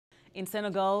In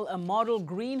Senegal, a model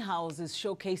greenhouse is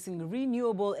showcasing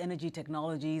renewable energy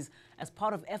technologies as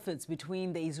part of efforts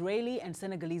between the Israeli and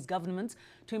Senegalese governments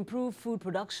to improve food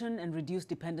production and reduce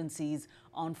dependencies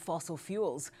on fossil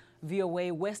fuels.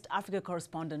 VOA West Africa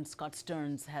correspondent Scott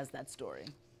Stearns has that story.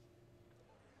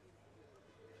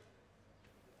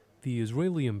 The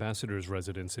Israeli ambassador's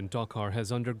residence in Dakar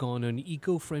has undergone an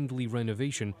eco-friendly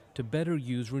renovation to better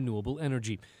use renewable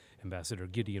energy. Ambassador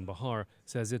Gideon Bahar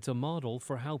says it's a model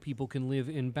for how people can live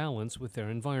in balance with their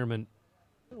environment.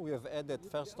 We have added,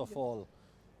 first of all,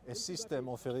 a system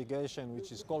of irrigation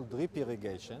which is called drip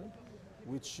irrigation,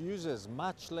 which uses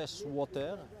much less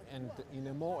water and in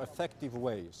a more effective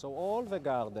way. So all the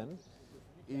garden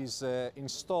is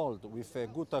installed with a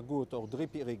goutte-à-goutte or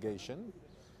drip irrigation.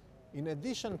 In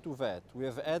addition to that, we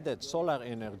have added solar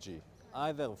energy,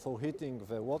 either for heating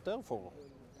the water, for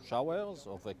showers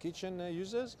or the kitchen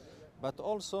uses, but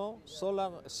also solar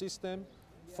system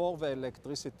for the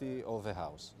electricity of the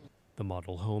house. The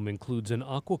model home includes an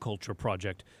aquaculture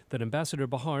project that Ambassador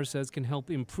Bahar says can help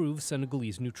improve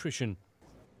Senegalese nutrition.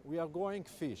 We are growing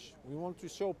fish. We want to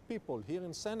show people here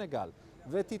in Senegal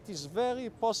that it is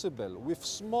very possible with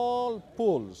small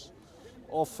pools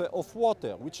of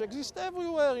water, which exist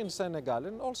everywhere in Senegal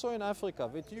and also in Africa,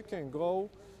 that you can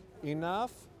grow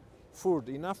enough food,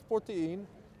 enough protein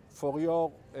for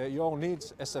your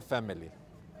needs as a family.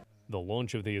 The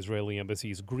launch of the Israeli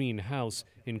Embassy's greenhouse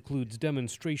includes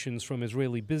demonstrations from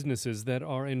Israeli businesses that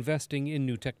are investing in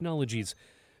new technologies.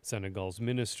 Senegal's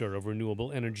Minister of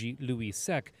Renewable Energy, Louis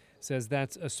Seck, says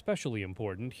that's especially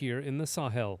important here in the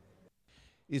Sahel.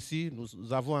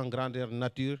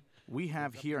 We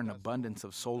have here an abundance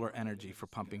of solar energy for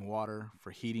pumping water,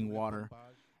 for heating water,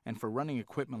 and for running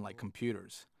equipment like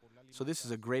computers. So this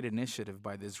is a great initiative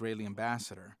by the Israeli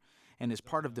ambassador and is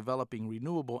part of developing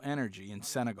renewable energy in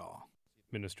Senegal.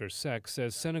 Minister Seck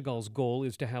says Senegal's goal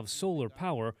is to have solar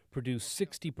power produce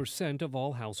 60% of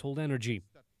all household energy.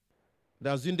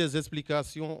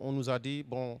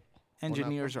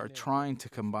 Engineers are trying to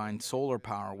combine solar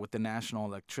power with the national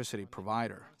electricity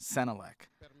provider, Senelec.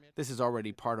 This is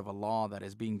already part of a law that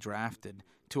is being drafted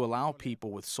to allow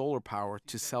people with solar power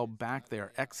to sell back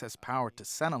their excess power to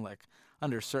Senelec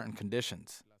under certain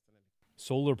conditions.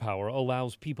 Solar power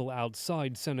allows people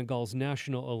outside Senegal's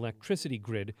national electricity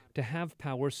grid to have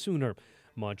power sooner,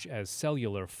 much as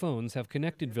cellular phones have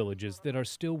connected villages that are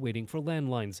still waiting for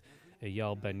landlines.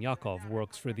 Eyal Ben Yaakov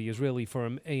works for the Israeli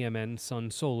firm AMN Sun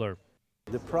Solar.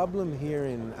 The problem here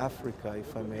in Africa,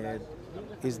 if I may add,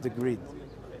 is the grid.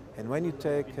 And when you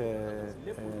take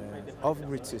an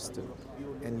off-grid system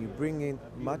and you bring it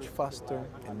much faster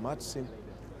and much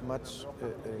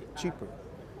cheaper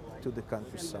to the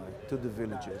countryside, to the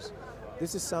villages,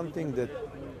 this is something that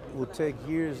will take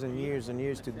years and years and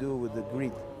years to do with the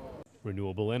grid.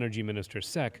 Renewable Energy Minister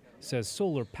Seck says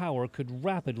solar power could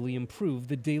rapidly improve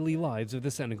the daily lives of the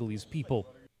Senegalese people.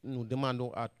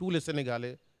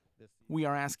 We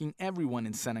are asking everyone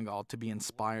in Senegal to be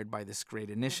inspired by this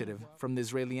great initiative from the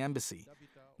Israeli Embassy,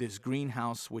 this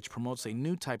greenhouse which promotes a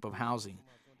new type of housing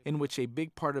in which a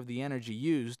big part of the energy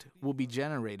used will be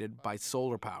generated by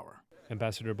solar power.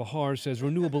 Ambassador Bahar says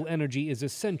renewable energy is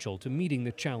essential to meeting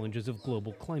the challenges of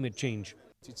global climate change.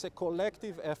 It's a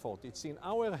collective effort. It's in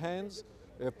our hands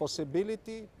a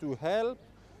possibility to help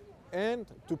and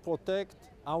to protect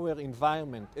our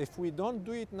environment. If we don't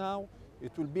do it now,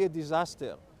 it will be a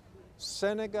disaster.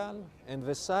 Senegal and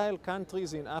the Sahel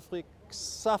countries in Africa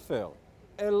suffer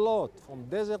a lot from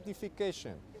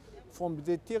desertification, from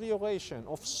deterioration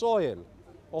of soil,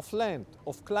 of land,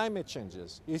 of climate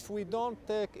changes. If we don't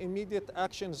take immediate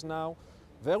actions now,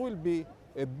 there will be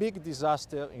a big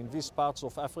disaster in these parts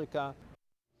of Africa.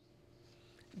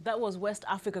 That was West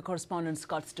Africa correspondent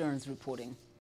Scott Stearns reporting.